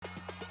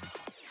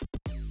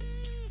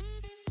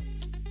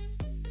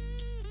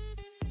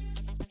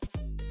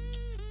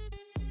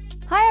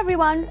Hi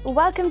everyone,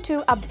 welcome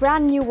to a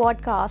brand new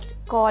podcast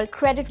called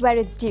Credit Where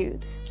It's Due,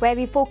 where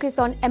we focus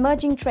on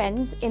emerging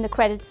trends in the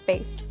credit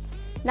space.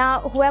 Now,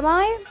 who am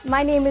I?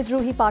 My name is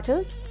Ruhi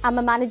Patil. I'm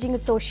a managing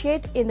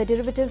associate in the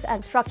derivatives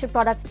and structured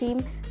products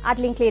team at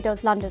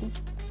Linklaters London.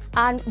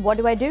 And what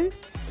do?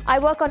 I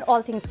work on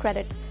all things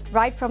credit,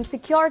 right from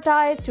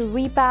securitized to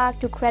repack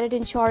to credit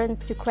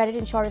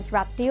insurance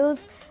wrap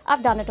deals.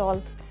 I've done it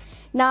all.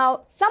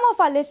 Now, some of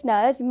our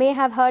listeners may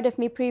have heard of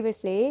me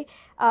previously.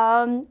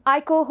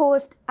 I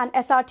co-host an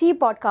SRT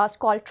podcast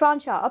called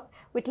Tranche Up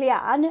with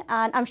Leanne,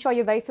 and I'm sure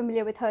you're very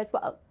familiar with her as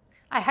well.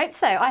 I hope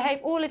so. I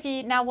hope all of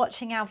you now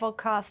watching our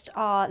podcast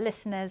are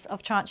listeners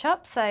of Tranche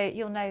Up, so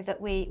you'll know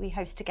that we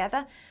host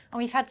together. And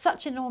we've had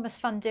such enormous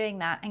fun doing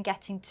that and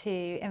getting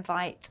to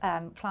invite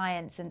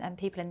clients and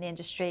people in the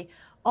industry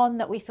on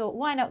that we thought,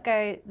 why not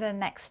go the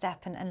next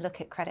step and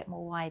look at credit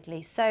more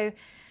widely? So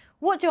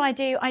what do? I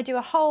do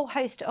a whole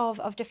host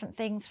of different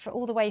things, for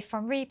all the way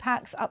from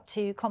repacks up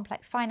to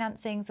complex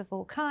financings of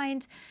all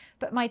kind.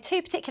 But my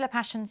two particular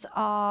passions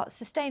are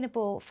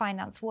sustainable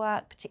finance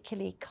work,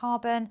 particularly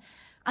carbon,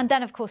 and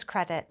then of course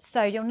credit.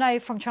 So you'll know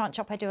from Tranche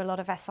Up I do a lot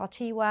of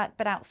SRT work,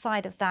 but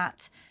outside of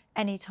that,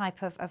 any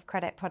type of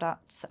credit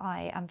products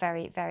I am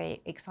very,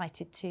 very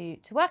excited to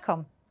work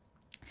on.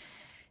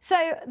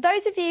 So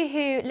those of you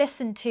who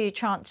listen to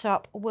Tranche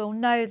Up will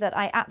know that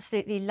I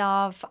absolutely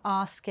love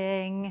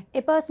asking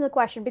a personal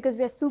question, because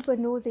we're super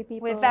nosy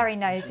people. We're very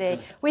nosy.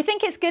 We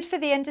think it's good for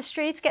the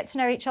industry to get to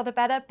know each other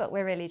better, but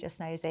we're really just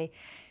nosy.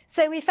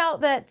 So we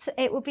felt that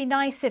it would be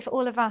nice if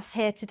all of us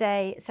here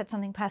today said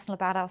something personal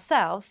about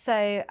ourselves.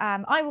 So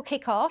I will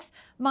kick off.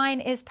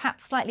 Mine is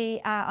perhaps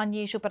slightly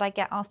unusual, but I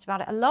get asked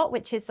about it a lot,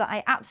 which is that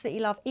I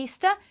absolutely love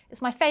Easter.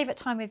 It's my favourite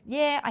time of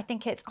year. I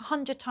think it's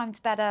 100 times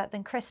better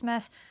than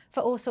Christmas for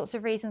all sorts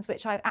of reasons,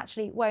 which I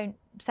actually won't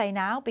say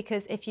now,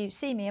 because if you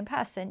see me in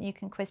person, you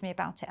can quiz me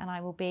about it and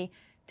I will be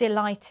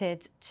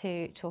delighted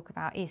to talk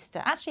about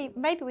Easter. Actually,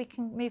 maybe we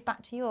can move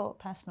back to your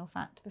personal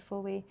fact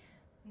before we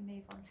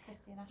move on to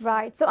Christy and Ashley.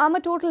 Right, so I'm a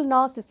total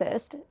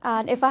narcissist,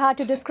 and if I had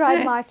to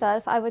describe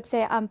myself, I would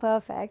say I'm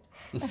perfect.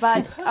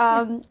 But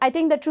I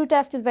think the true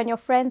test is when your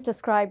friends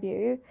describe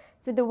you.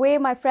 So the way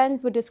my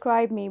friends would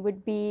describe me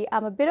would be,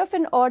 I'm a bit of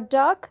an odd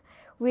duck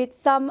with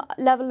some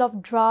level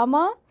of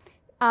drama,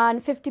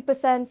 and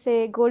 50%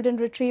 say golden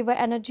retriever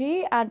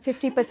energy and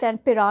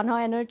 50%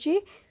 piranha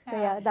energy. So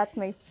yeah, that's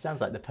me. Sounds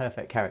like the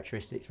perfect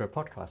characteristics for a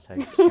podcast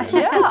host.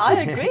 Yeah,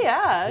 I agree,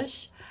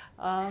 Ash.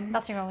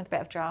 Nothing wrong with a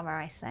bit of drama,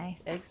 I say.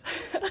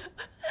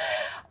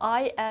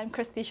 I am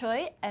Christy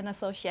Choi, an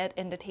associate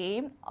in the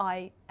team.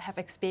 I have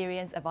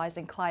experience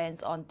advising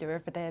clients on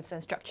derivatives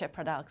and structured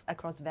products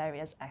across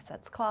various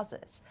asset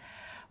classes.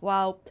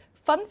 Well,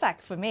 fun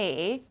fact for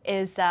me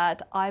is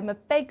that I'm a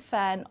big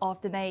fan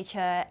of the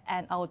nature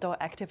and outdoor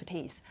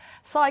activities.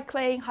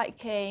 Cycling,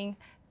 hiking,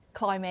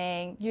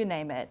 climbing, you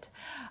name it.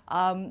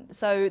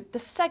 So the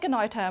second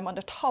item on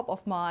the top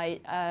of my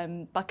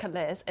bucket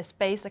list is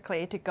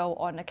basically to go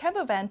on a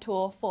camper van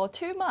tour for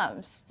 2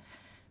 months.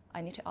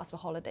 I need to ask for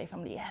holiday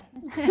from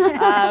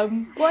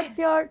Leanne. What's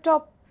your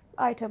top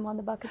item on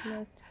the bucket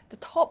list? The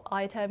top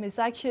item is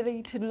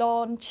actually to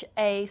launch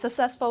a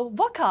successful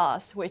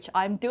podcast, which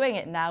I'm doing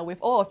it now with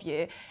all of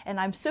you. And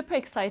I'm super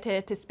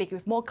excited to speak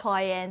with more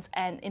clients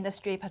and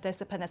industry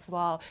participants as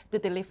well to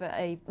deliver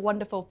a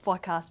wonderful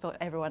podcast for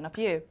every one of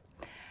you.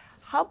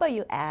 How about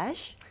you,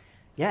 Ash?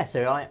 Yeah,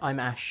 so I'm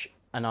Ash,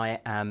 and I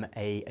am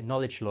a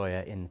knowledge lawyer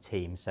in the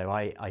team. So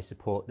I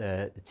support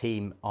the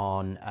team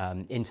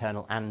on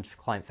internal and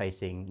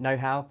client-facing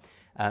know-how.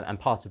 And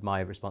part of my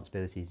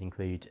responsibilities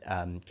include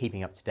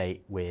keeping up to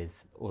date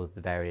with all of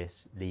the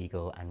various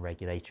legal and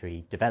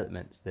regulatory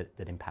developments that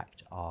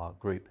impact our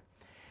group.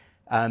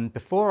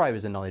 Before I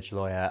was a knowledge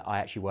lawyer, I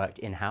actually worked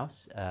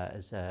in-house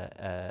as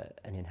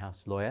an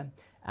in-house lawyer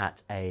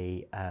at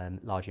a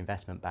large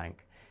investment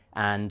bank.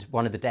 And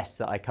one of the desks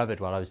that I covered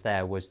while I was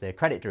there was the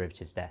credit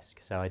derivatives desk.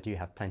 So I do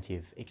have plenty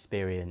of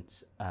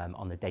experience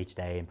on the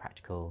day-to-day and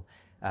practical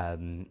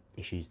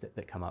issues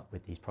that come up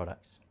with these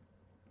products.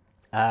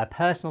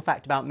 Personal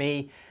fact about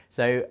me.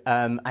 So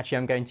actually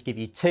I'm going to give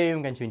you two.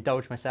 I'm going to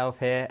indulge myself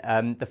here.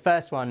 The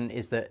first one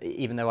is that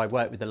even though I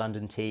work with the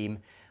London team,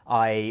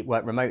 I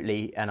work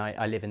remotely and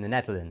I live in the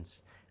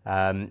Netherlands.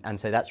 And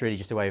so that's really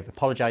just a way of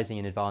apologising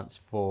in advance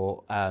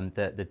for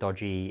the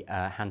dodgy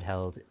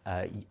handheld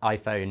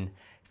iPhone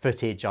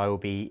footage I will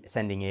be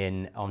sending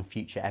in on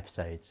future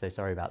episodes. So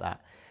sorry about that.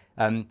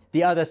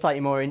 The other slightly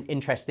more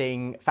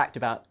interesting fact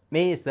about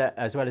me is that,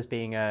 as well as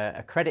being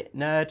a credit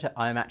nerd,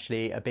 I'm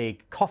actually a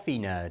big coffee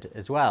nerd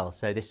as well.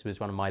 So this was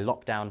one of my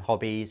lockdown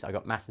hobbies. I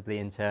got massively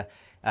into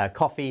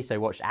coffee, so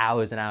watched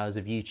hours and hours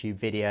of YouTube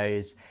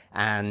videos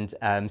and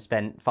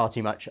spent far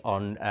too much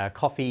on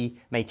coffee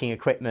making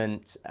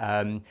equipment.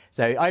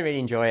 So I really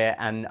enjoy it,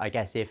 and I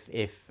guess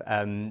if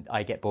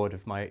I get bored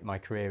of my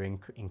career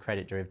in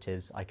credit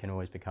derivatives, I can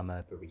always become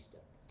a barista.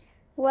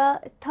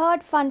 Well,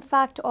 third fun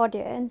fact,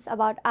 audience,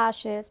 about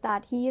Ash is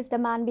that he is the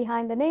man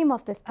behind the name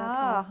of this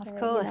podcast. Of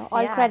course,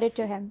 all credit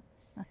to him.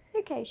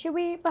 Okay. Okay, should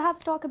we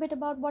perhaps talk a bit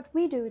about what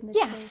we do in this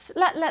space?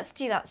 Yes, let's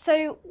do that.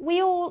 So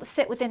we all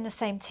sit within the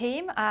same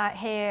team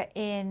here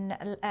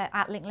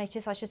at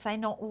Linklaters, I should say.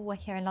 Not all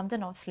here in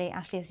London, obviously.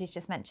 Ashley, as you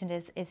just mentioned,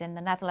 is in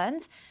the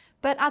Netherlands.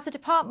 But as a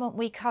department,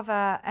 we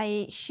cover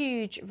a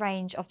huge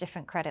range of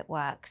different credit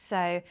work.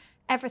 So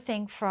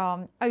everything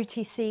from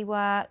OTC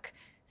work,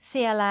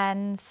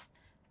 CLNs,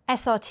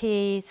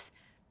 SRTs,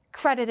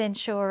 credit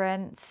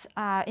insurance,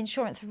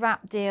 insurance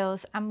wrap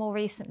deals, and more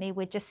recently,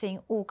 we're just seeing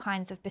all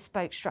kinds of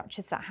bespoke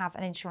structures that have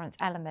an insurance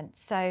element.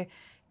 So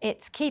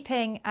it's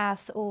keeping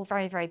us all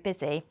very, very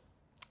busy.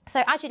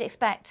 So as you'd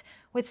expect,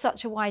 with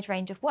such a wide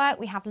range of work,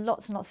 we have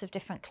lots and lots of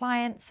different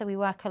clients. So we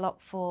work a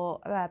lot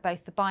for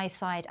both the buy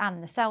side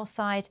and the sell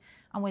side,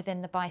 and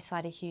within the buy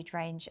side, a huge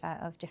range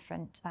of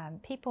different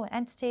people and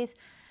entities.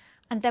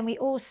 And then we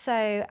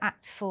also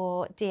act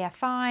for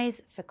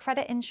DFIs, for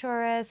credit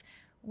insurers.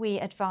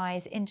 We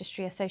advise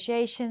industry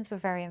associations. We're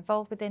very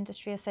involved with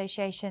industry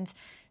associations.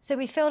 So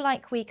we feel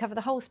like we cover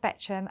the whole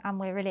spectrum, and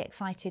we're really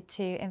excited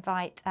to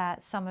invite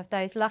some of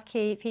those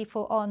lucky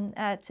people on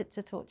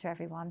to talk to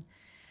everyone.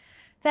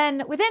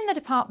 Then within the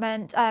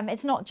department,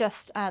 it's not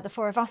just the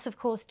four of us, of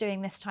course,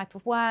 doing this type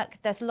of work.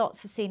 There's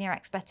lots of senior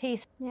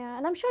expertise. Yeah,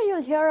 and I'm sure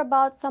you'll hear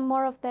about some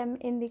more of them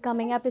in the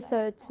coming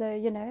episodes. So,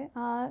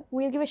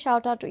 we'll give a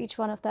shout out to each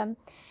one of them.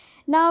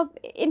 Now,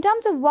 in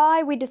terms of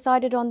why we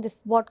decided on this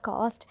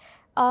podcast,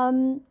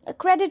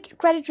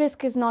 credit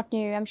risk is not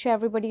new. I'm sure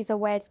everybody's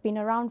aware it's been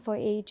around for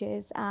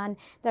ages, and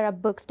there are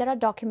books, there are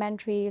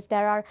documentaries,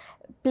 there are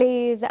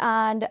plays,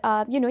 and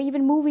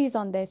even movies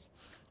on this.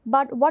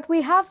 But what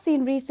we have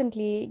seen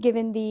recently,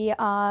 given the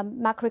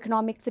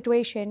macroeconomic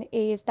situation,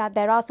 is that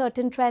there are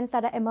certain trends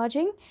that are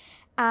emerging.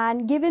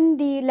 And given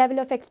the level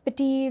of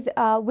expertise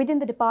within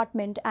the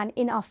department and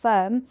in our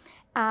firm,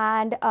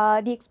 and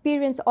the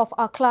experience of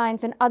our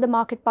clients and other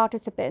market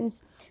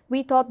participants,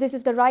 we thought this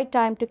is the right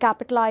time to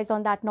capitalize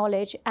on that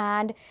knowledge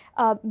and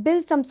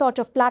build some sort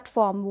of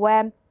platform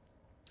where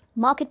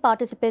market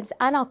participants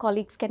and our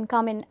colleagues can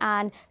come in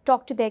and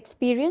talk to their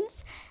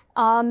experience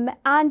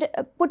and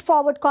put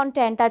forward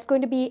content that's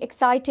going to be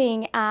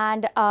exciting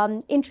and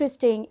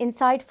interesting,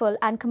 insightful,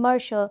 and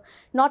commercial,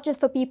 not just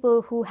for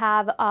people who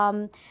are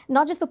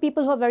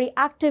very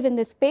active in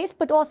this space,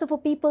 but also for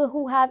people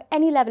who have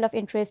any level of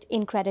interest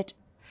in credit.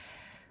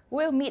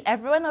 We'll meet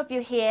every one of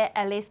you here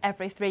at least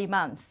every 3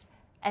 months.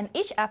 And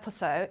each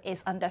episode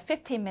is under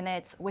 15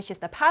 minutes, which is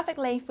the perfect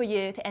length for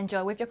you to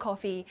enjoy with your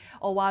coffee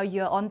or while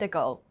you're on the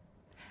go.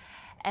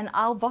 And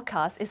our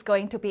podcast is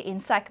going to be in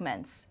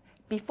segments.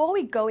 Before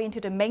we go into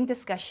the main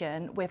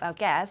discussion with our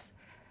guests,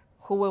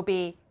 who will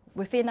be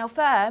within our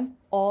firm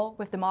or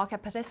with the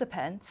market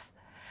participants,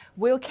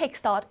 we'll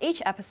kickstart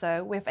each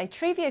episode with a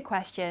trivia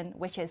question,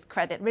 which is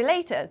credit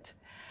related.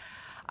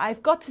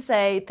 I've got to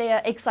say they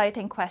are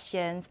exciting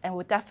questions and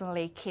will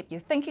definitely keep you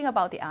thinking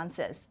about the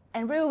answers.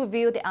 And we'll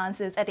review the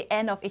answers at the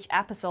end of each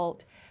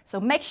episode, so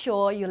make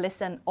sure you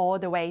listen all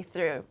the way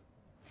through.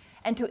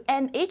 And to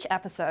end each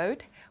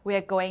episode, we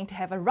are going to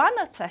have a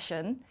run-up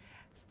session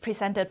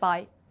presented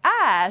by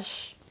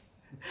Ash.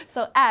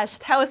 So Ash,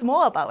 tell us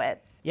more about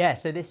it. Yeah,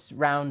 so this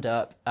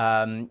roundup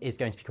is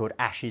going to be called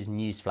Ash's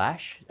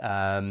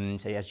Newsflash.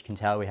 So as you can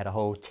tell, we had a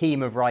whole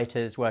team of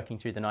writers working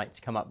through the night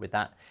to come up with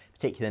that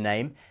particular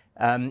name.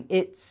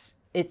 It's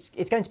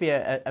going to be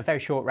a very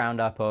short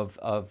roundup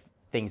of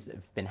things that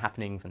have been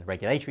happening from the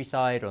regulatory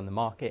side or on the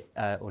market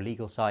or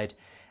legal side.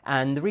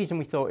 And the reason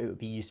we thought it would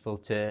be useful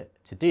to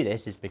do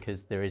this is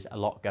because there is a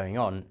lot going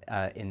on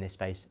in this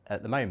space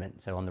at the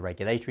moment. So on the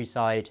regulatory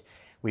side,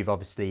 we've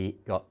obviously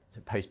got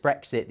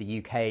post-Brexit,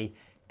 the UK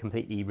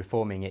completely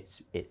reforming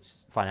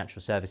its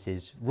financial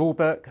services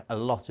rulebook. A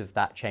lot of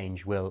that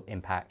change will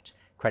impact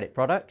credit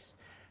products.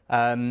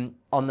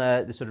 On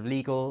the sort of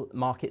legal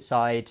market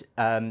side,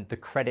 the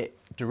credit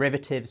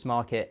derivatives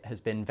market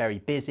has been very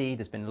busy.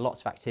 There's been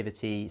lots of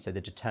activity. So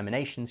the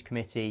Determinations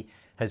Committee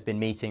has been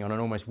meeting on an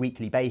almost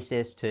weekly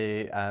basis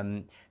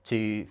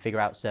to figure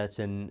out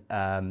certain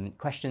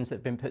questions that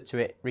have been put to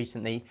it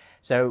recently.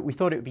 So we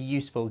thought it would be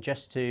useful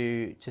just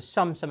to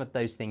sum some of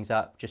those things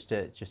up, just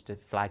to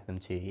flag them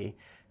to you.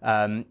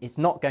 It's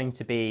not going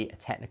to be a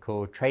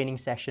technical training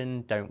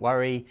session, don't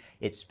worry.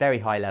 It's very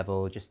high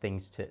level, just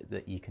things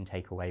that you can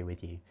take away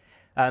with you.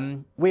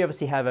 We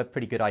obviously have a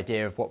pretty good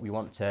idea of what we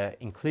want to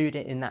include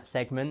in that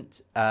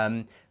segment.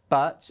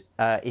 But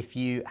if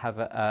you have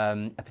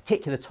a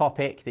particular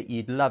topic that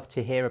you'd love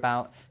to hear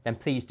about, then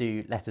please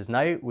do let us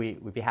know.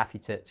 We'd be happy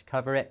to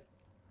cover it.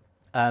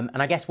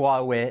 And I guess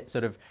while we're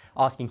sort of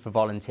asking for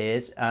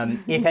volunteers,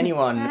 if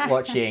anyone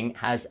watching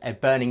has a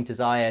burning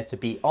desire to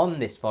be on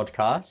this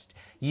podcast,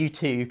 you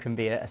too can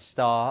be a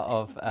star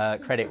of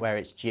Credit Where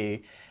It's Due.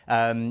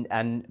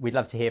 And we'd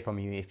love to hear from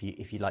you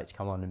if you'd like to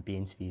come on and be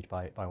interviewed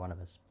by one of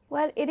us.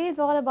 Well, it is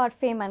all about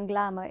fame and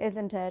glamour,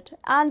 isn't it?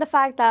 And the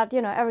fact that,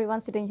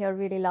 everyone sitting here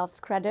really loves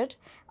credit.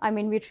 I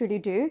mean, we truly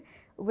do.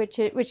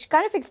 Which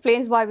kind of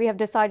explains why we have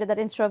decided that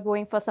instead of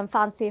going for some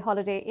fancy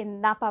holiday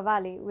in Napa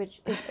Valley,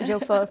 which is a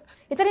joke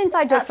it's an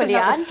inside joke for Leanne.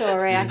 That's another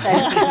story, I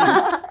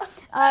think.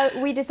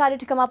 we decided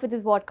to come up with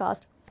this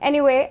podcast.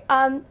 Anyway,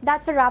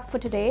 that's a wrap for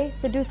today.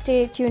 So do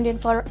stay tuned in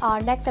for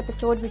our next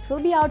episode, which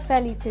will be out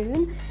fairly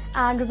soon.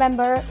 And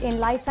remember, in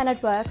life and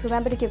at work,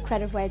 remember to give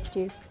credit where it's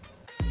due.